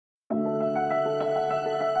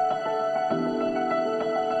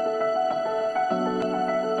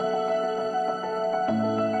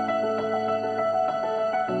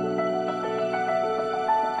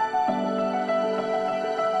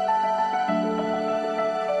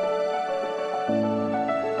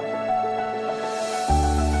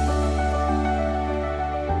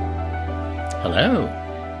Hello,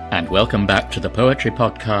 and welcome back to the Poetry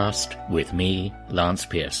Podcast with me, Lance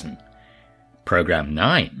Pearson. Programme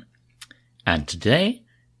 9. And today,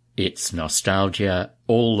 it's nostalgia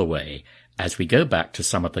all the way as we go back to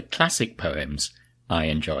some of the classic poems I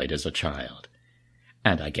enjoyed as a child.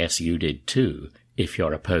 And I guess you did too, if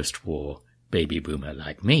you're a post-war baby boomer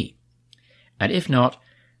like me. And if not,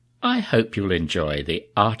 I hope you'll enjoy the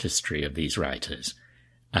artistry of these writers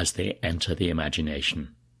as they enter the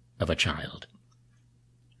imagination of a child.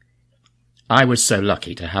 I was so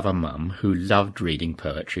lucky to have a mum who loved reading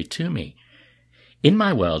poetry to me. In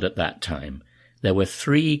my world at that time, there were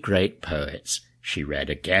 3 great poets she read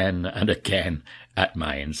again and again at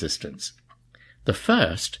my insistence. The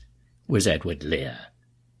first was Edward Lear.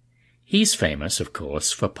 He's famous, of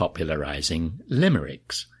course, for popularizing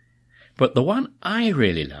limericks. But the one I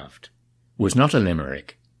really loved was not a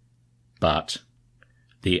limerick, but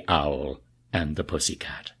The Owl and the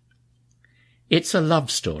Pussycat. It's a love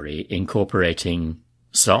story incorporating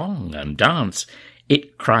song and dance.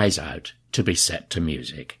 It cries out to be set to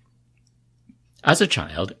music. As a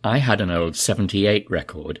child, I had an old 78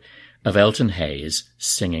 record of Elton Hayes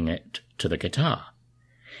singing it to the guitar.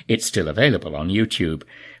 It's still available on YouTube,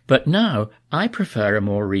 but now I prefer a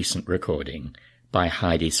more recent recording by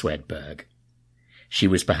Heidi Swedberg. She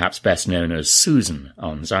was perhaps best known as Susan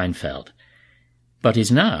on Seinfeld, but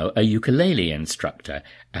is now a ukulele instructor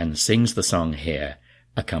and sings the song here,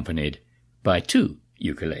 accompanied by 2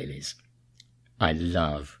 ukuleles. I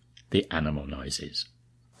love the animal noises.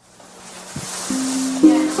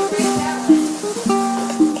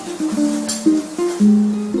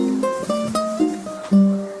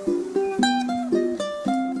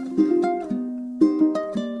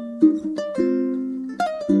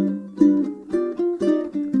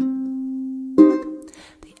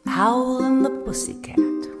 The owl and the pussycat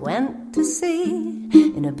went to sea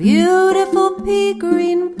in a beautiful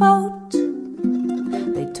pea-green boat.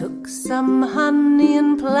 They took some honey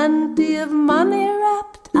and plenty of money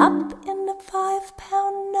wrapped up in a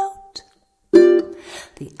 5-pound note.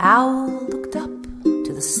 The owl looked up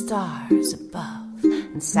to the stars above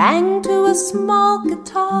and sang to a small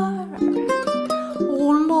guitar.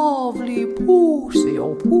 Oh, lovely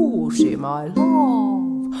pussy, my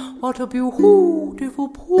love, what a beautiful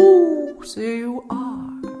pussy you are.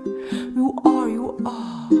 You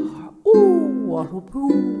are. Oh, what a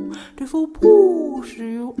beautiful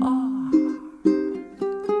pussy you are.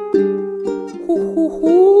 Hoo, hoo,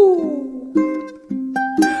 hoo.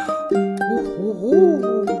 Hoo, hoo, hoo.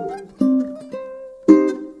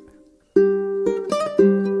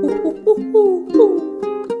 Hoo, hoo, hoo, hoo.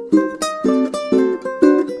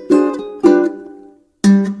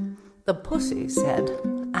 The pussy said,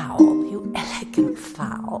 "Owl, you elegant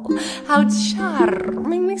fowl, how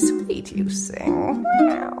charmingly sweet you sing.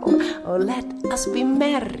 Oh, let us be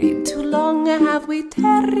married, too long have we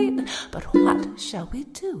tarried, but what shall we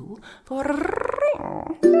do for a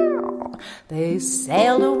ring?" They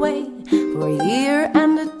sailed away for a year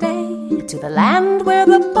and a day to the land where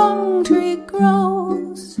the bung tree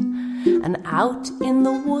grows. And out in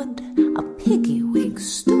the wood a piggy-wig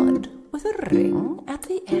stood with a ring at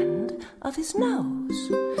the end of his nose.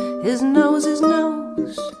 His nose,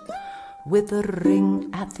 with a ring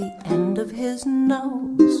at the end of his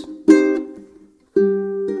nose.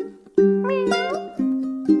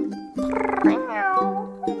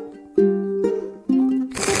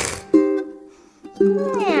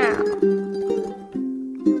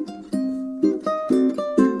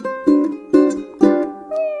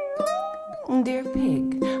 Dear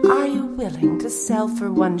pig, are you willing to sell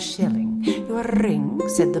for 1 shilling your ring?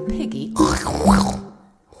 Said the piggy.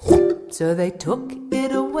 So they took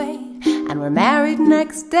it away and were married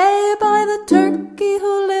next day by the turkey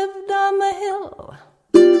who lived on the hill.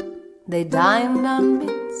 They dined on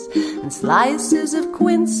mince and slices of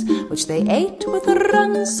quince, which they ate with a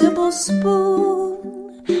runcible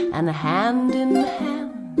spoon, and hand in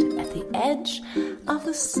hand at the edge of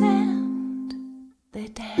the sand they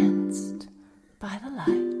danced by the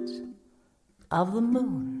light of the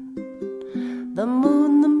moon. The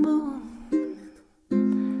moon, the moon.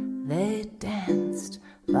 They danced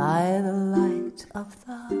by the light of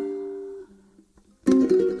the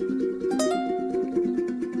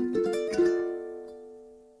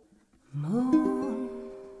moon.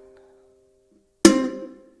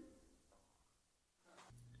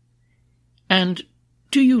 And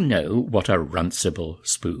do you know what a runcible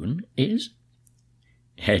spoon is?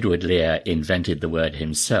 Edward Lear invented the word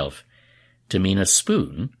himself to mean a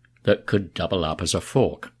spoon that could double up as a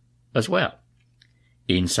fork as well.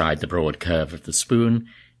 Inside the broad curve of the spoon,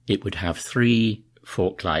 it would have 3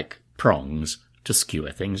 fork-like prongs to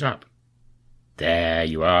skewer things up. There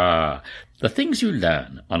you are. The things you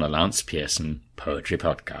learn on a Lance Pearson poetry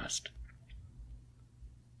podcast.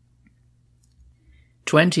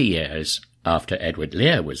 20 years after Edward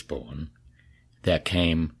Lear was born, there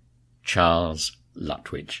came Charles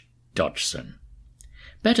Lutwidge Dodgson,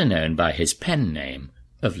 better known by his pen name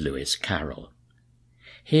of Lewis Carroll.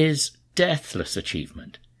 His deathless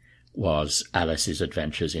achievement was Alice's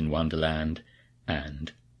Adventures in Wonderland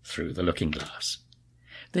and Through the Looking-Glass.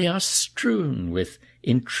 They are strewn with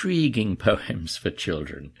intriguing poems for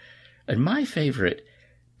children, and my favourite,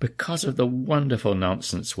 because of the wonderful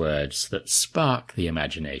nonsense words that spark the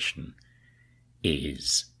imagination,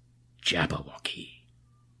 is Jabberwocky.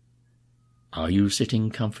 Are you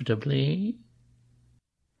sitting comfortably?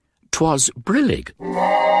 'Twas brillig.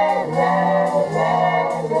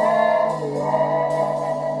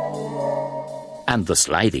 And the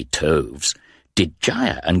slithy toves did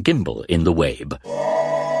gyre and gimble in the wabe.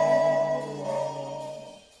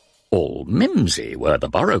 All mimsy were the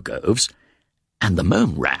borogoves, and the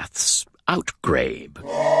mome raths outgrabe.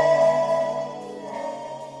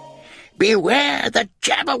 Beware the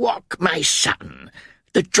Jabberwock, my son,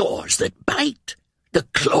 the jaws that bite, the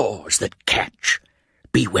claws that catch.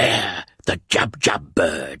 Beware the Jab-Jab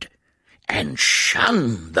bird, and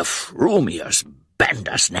shun the frumious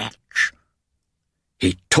Bandersnatch.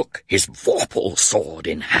 He took his vorpal sword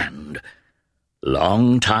in hand.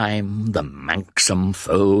 Long time the manxome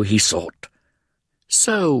foe he sought.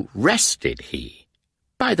 So rested he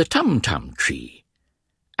by the tum-tum tree,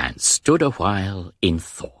 and stood a while in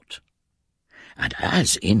thought. And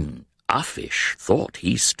as in uffish thought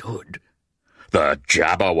he stood, the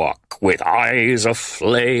Jabberwock with eyes of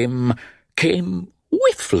flame came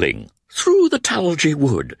whiffling through the tulgey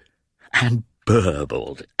wood, and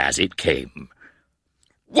burbled as it came.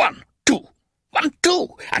 1, 2, 1, 2,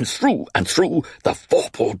 and through the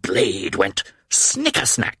vorpal blade went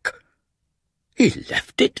snicker-snack. He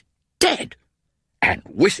left it dead, and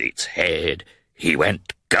with its head he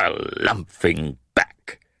went galumphing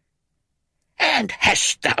back. And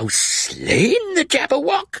hast thou slain the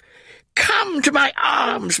Jabberwock? Come to my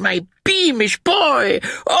arms, my beamish boy!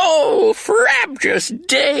 Oh, frabjous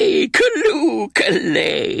day,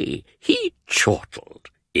 callooh-callay! He chortled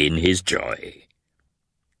in his joy.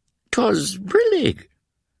 'Twas brillig,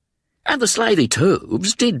 and the slithy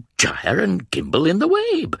toves did gyre and gimble in the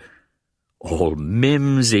wabe. All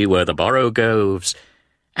mimsy were the borogoves,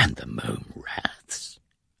 and the mome raths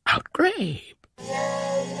outgrabe.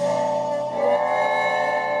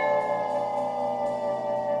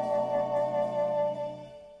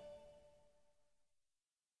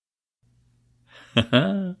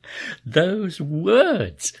 Those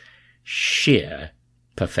words! Sheer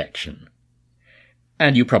perfection.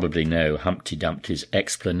 And you probably know Humpty Dumpty's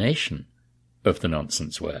explanation of the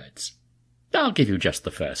nonsense words. I'll give you just the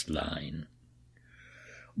first line.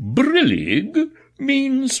 Brillig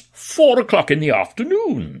means 4 o'clock in the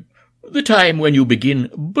afternoon, the time when you begin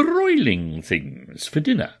broiling things for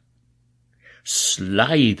dinner.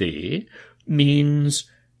 Slithy means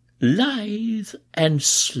lithe and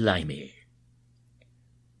slimy.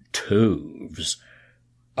 Toves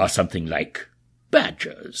are something like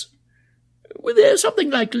badgers. They're something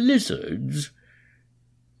like lizards.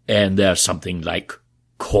 And they're something like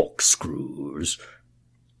corkscrews.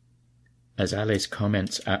 As Alice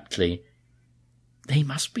comments aptly, they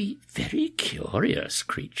must be very curious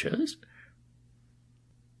creatures.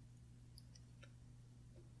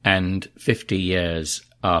 And 50 years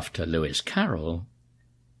after Lewis Carroll,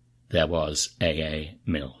 there was A A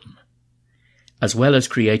Milne. As well as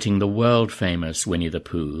creating the world-famous Winnie the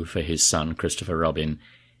Pooh for his son Christopher Robin,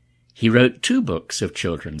 he wrote 2 books of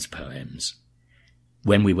children's poems,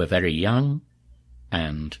 When We Were Very Young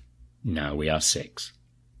and Now We Are 6.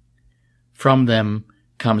 From them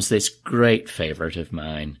comes this great favourite of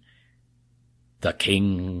mine, The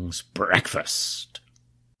King's Breakfast.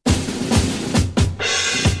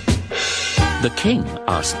 The king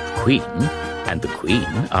asked the queen, and the queen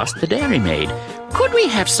asked the dairymaid, could we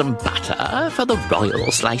have some butter for the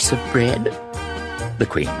royal slice of bread? The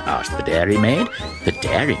queen asked the dairymaid. The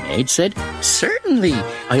dairymaid said, certainly,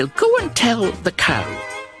 I'll go and tell the cow,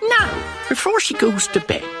 now, before she goes to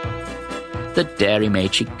bed. The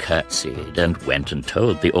dairymaid, she curtsied and went and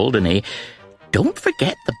told the Alderney, don't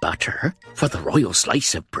forget the butter for the royal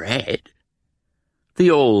slice of bread. The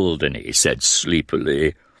Alderney said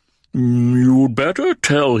sleepily, you'd better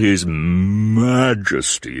tell his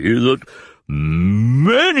Majesty that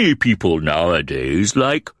many people nowadays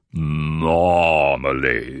like marmalade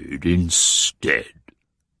instead.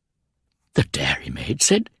 The dairymaid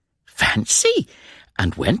said, fancy,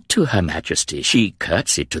 and went to Her Majesty. She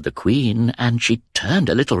curtsied to the Queen, and she turned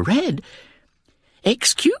a little red.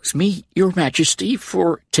 "Excuse me, Your Majesty,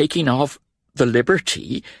 for taking off the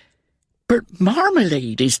liberty, but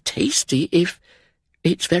marmalade is tasty if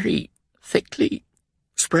it's very thickly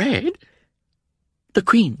spread." The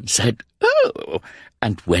Queen said, "Oh,"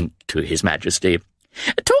 and went to His Majesty.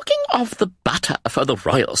 "Talking of the butter for the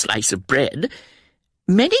royal slice of bread,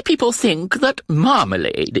 many people think that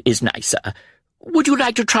marmalade is nicer. Would you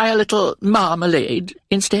like to try a little marmalade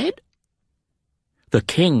instead?" The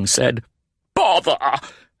King said, "Bother!"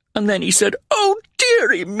 And then he said, "Oh,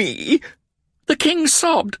 dearie me!" The King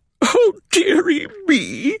sobbed, "Oh, dearie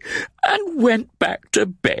me!" and went back to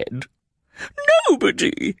bed.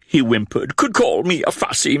 "Nobody," he whimpered, "could call me a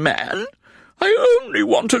fussy man. I only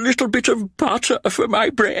want a little bit of butter for my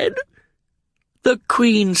bread." The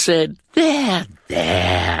Queen said, "There,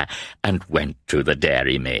 there," and went to the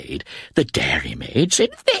dairymaid. The dairymaid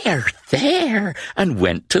said, "There, there," and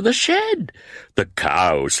went to the shed. The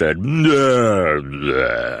cow said, "There,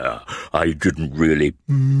 there, I didn't really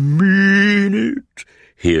mean it.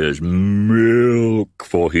 Here's milk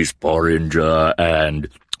for his porringer and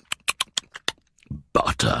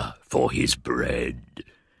butter for his bread."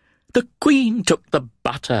 The Queen took the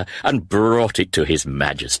butter and brought it to His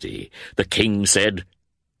Majesty. The King said,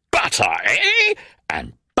 "Butter, eh?"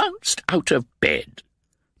 and bounced out of bed.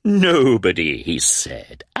 "Nobody," he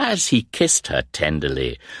said, as he kissed her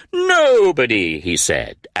tenderly. "Nobody," he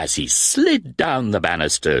said, as he slid down the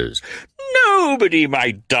banisters. "Nobody,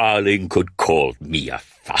 my darling, could call me a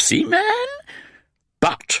fussy man.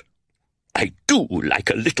 But I do like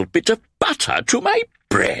a little bit of butter to my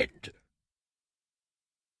bread."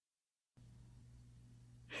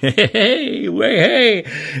 Hey, way,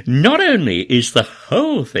 hey! Not only is the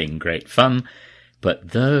whole thing great fun,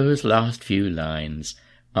 but those last few lines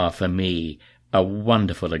are for me a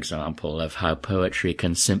wonderful example of how poetry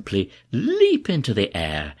can simply leap into the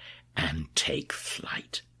air and take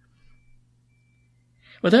flight.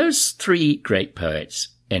 Well, those three great poets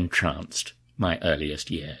entranced my earliest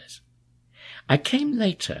years. I came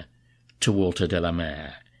later to Walter de la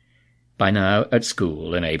Mare, by now at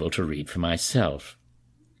school and able to read for myself.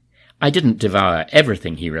 I didn't devour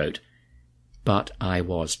everything he wrote, but I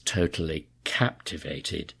was totally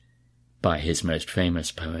captivated by his most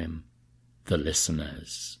famous poem, The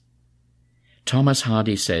Listeners. Thomas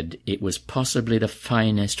Hardy said it was possibly the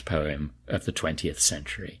finest poem of the 20th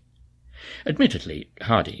century. Admittedly,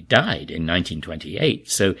 Hardy died in 1928,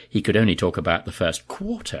 so he could only talk about the first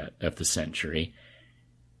quarter of the century.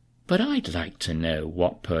 But I'd like to know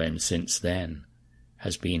what poem since then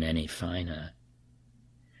has been any finer.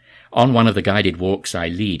 On one of the guided walks I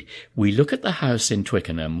lead, we look at the house in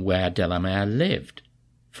Twickenham where de la Mare lived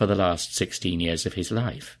for the last 16 years of his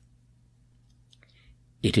life.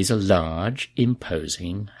 It is a large,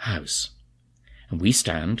 imposing house, and we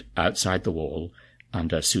stand outside the wall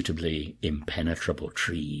under suitably impenetrable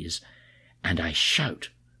trees, and I shout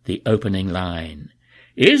the opening line,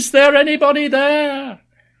 "Is there anybody there?"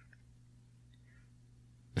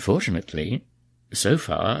 Fortunately, so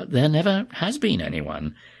far there never has been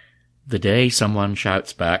anyone. The day someone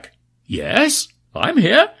shouts back, "Yes, I'm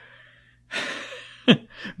here,"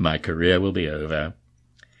 my career will be over.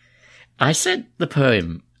 I said the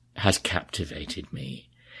poem has captivated me.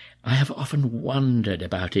 I have often wondered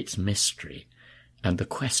about its mystery and the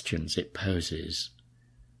questions it poses.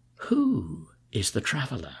 Who is the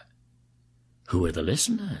traveller? Who are the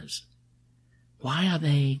listeners? Why are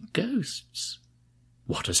they ghosts?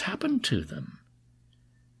 What has happened to them?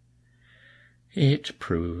 It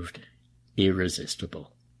proved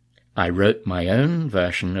irresistible. I wrote my own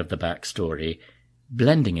version of the backstory,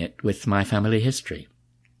 blending it with my family history.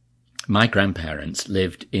 My grandparents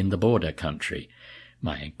lived in the border country,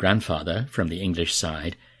 my grandfather from the English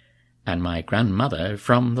side, and my grandmother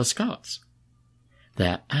from the Scots.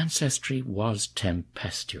 Their ancestry was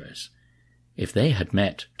tempestuous. If they had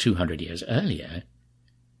met 200 years earlier,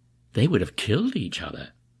 they would have killed each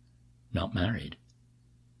other, not married.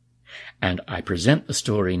 And I present the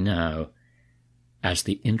story now as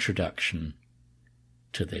the introduction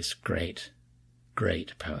to this great,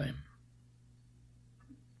 great poem.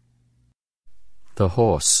 The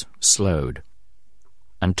horse slowed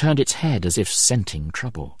and turned its head as if scenting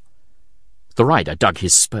trouble. The rider dug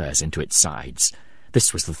his spurs into its sides.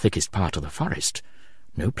 This was the thickest part of the forest,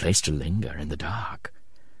 no place to linger in the dark.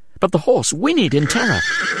 But the horse whinnied in terror.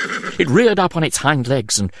 It reared up on its hind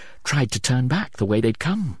legs and tried to turn back the way they'd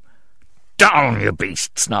come. "Down, you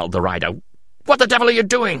beast!" snarled the rider. "What the devil are you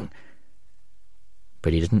doing?"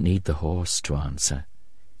 But he didn't need the horse to answer.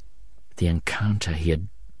 The encounter he had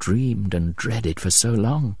dreamed and dreaded for so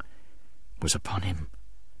long was upon him.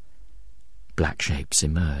 Black shapes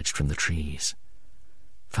emerged from the trees.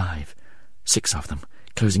 5, 6 of them,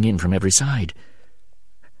 closing in from every side.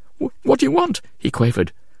 "What do you want?" he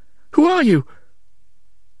quavered. "Who are you?"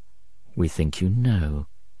 "We think you know,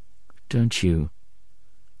 don't you?"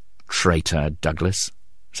 "Traitor, Douglas,"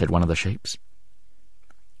 said one of the shapes.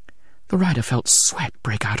 The rider felt sweat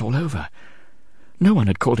break out all over. No one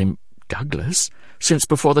had called him Douglas since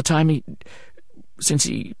before the time since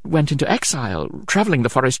he went into exile, travelling the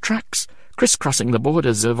forest tracks, criss-crossing the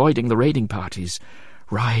borders, avoiding the raiding parties,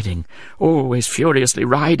 riding, always furiously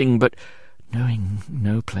riding, but knowing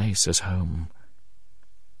no place as home.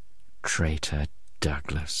 "Traitor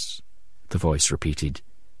Douglas," the voice repeated.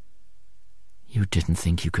 "You didn't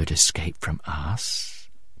think you could escape from us,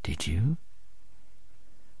 did you?"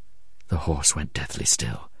 The horse went deathly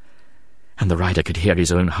still, and the rider could hear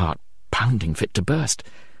his own heart pounding fit to burst.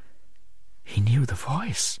 He knew the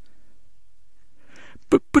voice.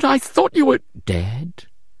 But I thought you were dead,"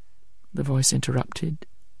 the voice interrupted.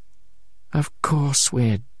 "Of course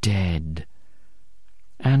we're dead.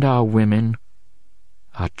 And our women,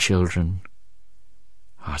 our children,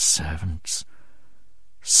 our servants,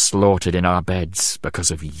 slaughtered in our beds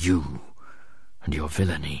because of you and your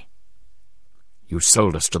villainy. You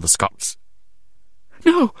sold us to the Scots."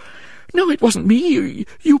 No, it wasn't me.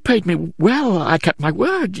 You paid me well. I kept my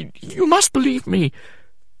word. You must believe me."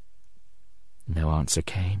 No answer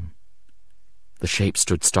came. The shapes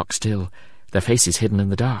stood stock still, their faces hidden in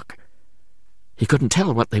the dark. He couldn't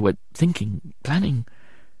tell what they were thinking, planning.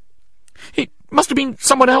 "It must have been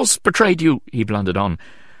someone else betrayed you," he blundered on.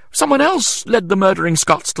 "Someone else led the murdering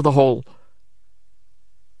Scots to the hall."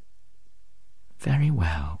 "Very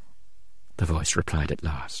well," the voice replied at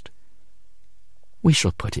last. "We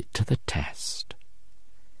shall put it to the test.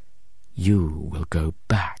 You will go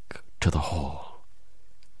back to the hall."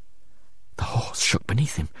 The horse shook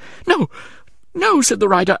beneath him. No, said the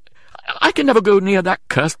rider. "I can never go near that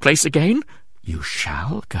cursed place again." "You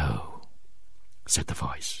shall go," said the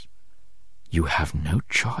voice. "You have no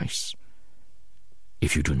choice.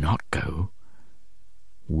 If you do not go,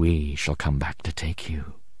 we shall come back to take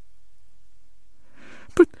you."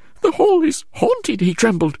 "But the hall is haunted," he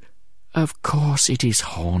trembled. "Of course it is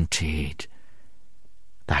haunted.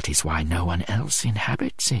 That is why no one else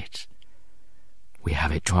inhabits it. We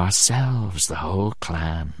have it to ourselves, the whole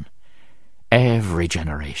clan, every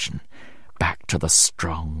generation, back to the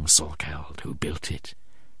strong Salkeld who built it.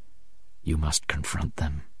 You must confront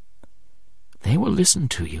them. They will listen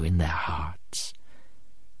to you in their hearts.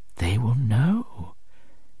 They will know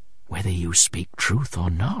whether you speak truth or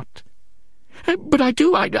not." "But I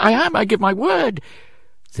do, I give my word."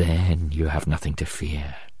 "Then you have nothing to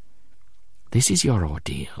fear. This is your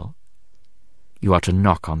ordeal. You are to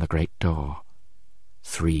knock on the great door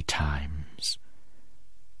 3 times.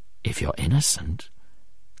 If you're innocent,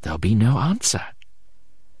 there'll be no answer.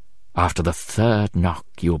 After the 3rd knock,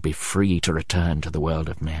 you'll be free to return to the world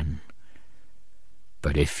of men.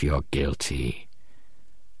 But if you're guilty,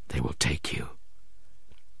 they will take you.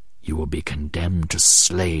 You will be condemned to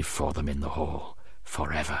slave for them in the hall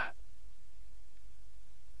forever."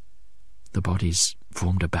 The bodies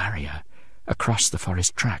formed a barrier across the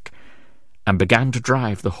forest track and began to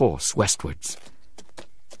drive the horse westwards.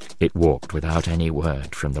 It walked without any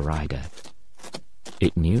word from the rider.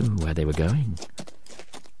 It knew where they were going.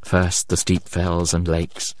 First the steep fells and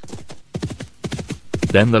lakes,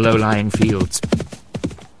 then the low-lying fields,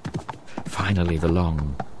 finally the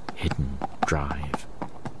long, hidden drive.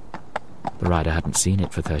 The rider hadn't seen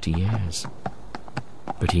it for 30 years,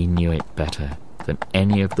 but he knew it better than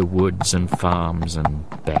any of the woods and farms and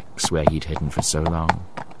becks where he'd hidden for so long.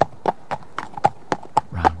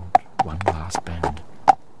 Round one last bend,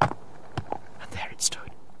 and there it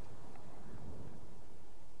stood.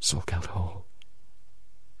 Salkeld Hall.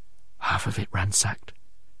 Half of it ransacked,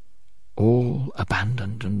 all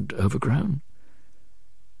abandoned and overgrown,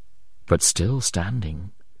 but still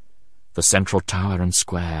standing, the central tower and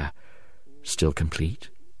square still complete.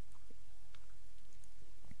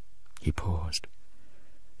 He paused,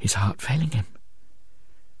 his heart failing him.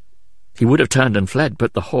 He would have turned and fled,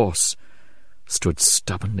 but the horse stood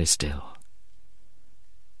stubbornly still.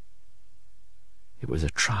 It was a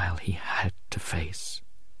trial he had to face.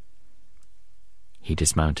 He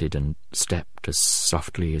dismounted and stepped as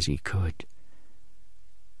softly as he could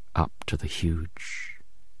up to the huge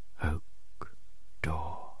oak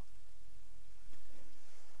door.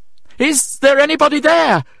 "Is there anybody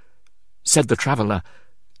there?" said the traveller,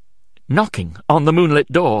 knocking on the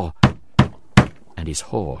moonlit door. and his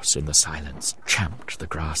horse in the silence champed the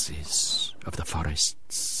grasses of the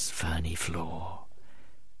forest's ferny floor.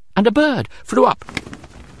 And a bird flew up,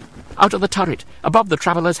 out of the turret, above the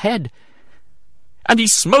traveller's head, and he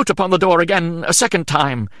smote upon the door again a second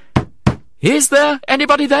time. "Is there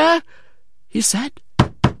anybody there?" he said.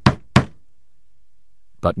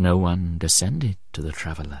 But no one descended to the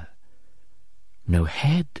traveller. No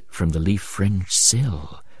head from the leaf-fringed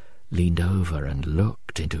sill leaned over and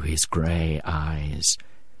looked into his grey eyes,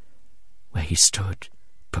 where he stood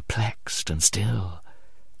perplexed and still.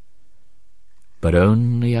 But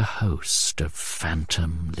only a host of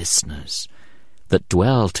phantom listeners that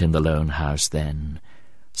dwelt in the lone house then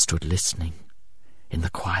stood listening in the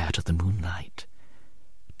quiet of the moonlight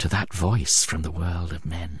to that voice from the world of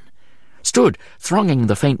men, stood thronging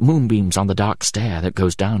the faint moonbeams on the dark stair that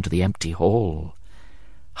goes down to the empty hall,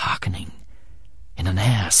 hearkening in an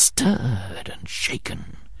air stirred and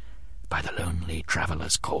shaken by the lonely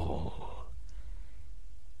traveller's call.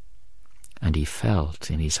 And he felt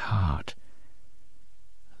in his heart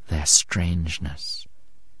their strangeness,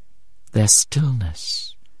 their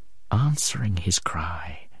stillness answering his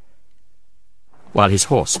cry, while his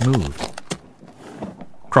horse moved,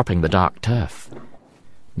 cropping the dark turf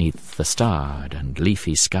neath the starred and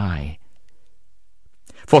leafy sky.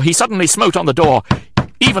 For he suddenly smote on the door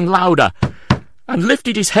even louder and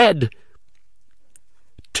lifted his head.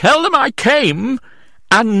 "Tell them I came,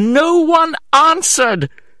 and no one answered,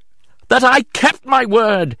 that I kept my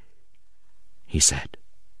word," he said.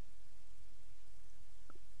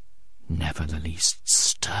 Never the least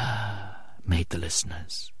stir made the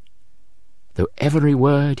listeners, though every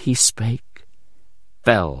word he spake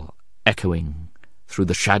fell echoing through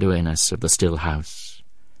the shadowiness of the still house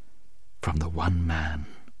from the one man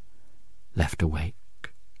left awake.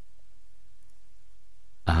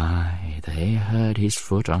 Aye, they heard his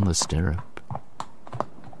foot on the stirrup,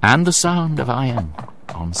 and the sound of iron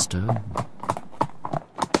on stone,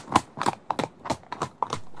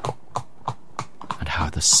 and how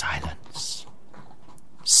the silence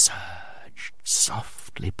surged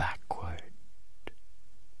softly backward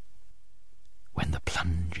when the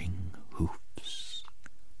plunging hoofs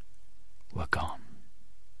were gone.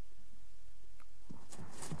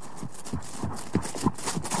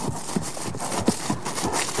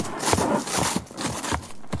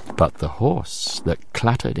 But the horse that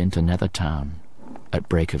clattered into Nether Town at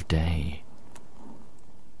break of day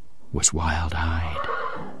was wild-eyed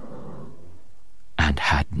and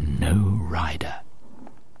had no rider.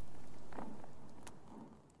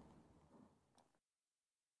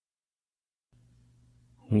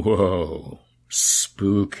 Whoa,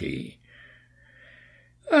 spooky.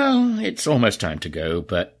 Well, it's almost time to go,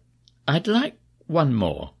 but I'd like one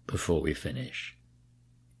more before we finish.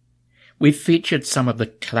 We've featured some of the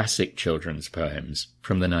classic children's poems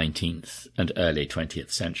from the 19th and early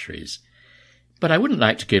 20th centuries, but I wouldn't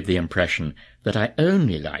like to give the impression that I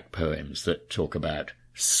only like poems that talk about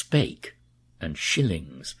spake and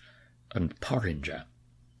shillings and porringer,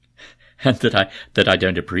 and that I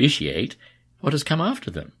don't appreciate what has come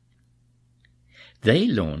after them. They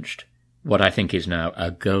launched what I think is now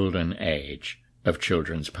a golden age of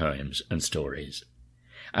children's poems and stories.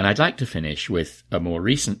 And I'd like to finish with a more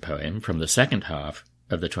recent poem from the second half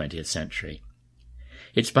of the 20th century.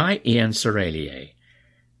 It's by Ian Serraillier,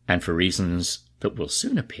 and for reasons that will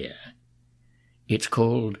soon appear, it's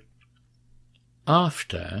called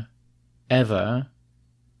After Ever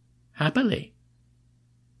Happily.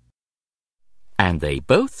 And they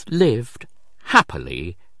both lived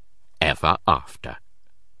happily ever after.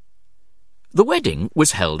 The wedding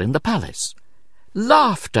was held in the palace.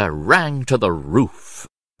 Laughter rang to the roof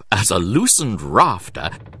as a loosened rafter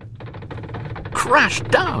crashed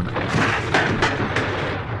down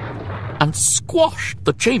and squashed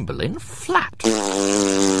the chamberlain flat.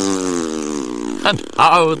 And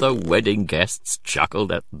how the wedding guests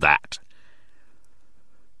chuckled at that.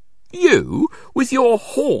 You, with your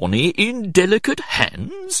horny, indelicate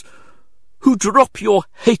hands, who drop your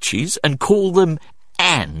H's and call them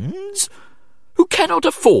ands, who cannot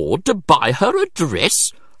afford to buy her a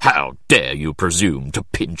dress? How dare you presume to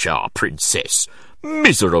pinch our princess,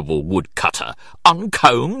 miserable woodcutter,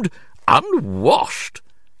 uncombed, unwashed,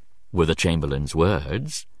 were the chamberlain's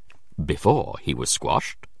words, before he was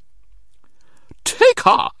squashed. Take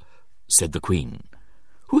her, said the queen,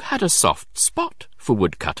 who had a soft spot for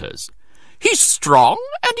woodcutters. He's strong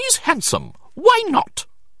and he's handsome, why not?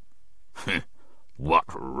 What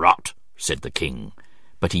rot, said the king,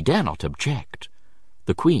 but he dare not object.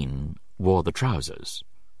 The queen wore the trousers.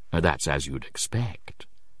 That's as you'd expect.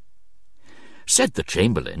 Said the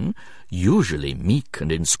chamberlain, usually meek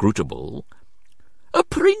and inscrutable, A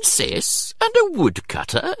princess and a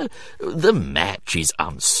woodcutter? The match is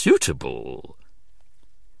unsuitable."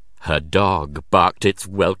 Her dog barked its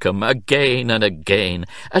welcome again and again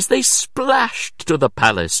as they splashed to the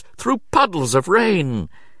palace through puddles of rain.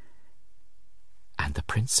 And the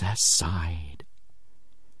princess sighed,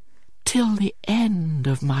 "Till the end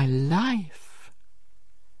of my life."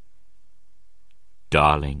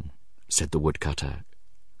 "Darling," said the woodcutter,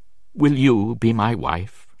 "will you be my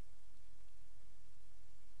wife?"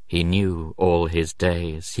 He knew all his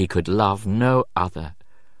days he could love no other,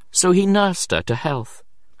 so he nursed her to health,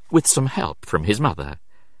 with some help from his mother,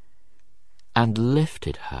 and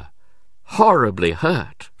lifted her, horribly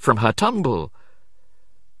hurt, from her tumble.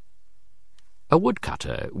 A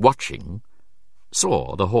woodcutter, watching,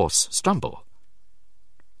 saw the horse stumble.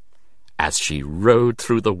 As she rode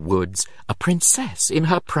through the woods, a princess in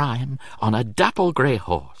her prime, on a dapple-grey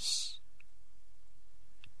horse.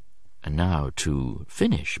 And now, to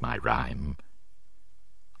finish my rhyme,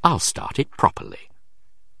 I'll start it properly.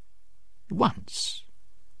 Once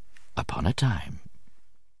upon a time.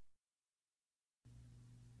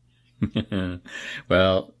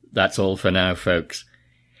 Well, that's all for now, folks.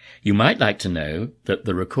 You might like to know that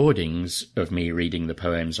the recordings of me reading the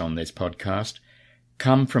poems on this podcast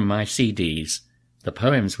come from my CDs, The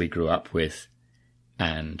Poems We Grew Up With,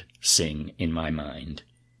 and Sing in My Mind.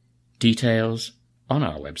 Details on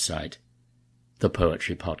our website,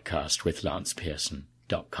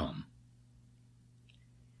 thepoetrypodcastwithlancepearson.com.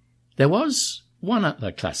 There was one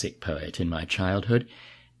other classic poet in my childhood,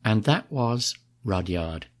 and that was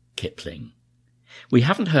Rudyard Kipling. We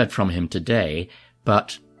haven't heard from him today,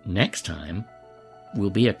 but next time will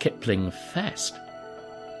be a Kipling fest,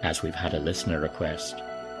 as we've had a listener request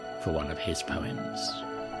for one of his poems.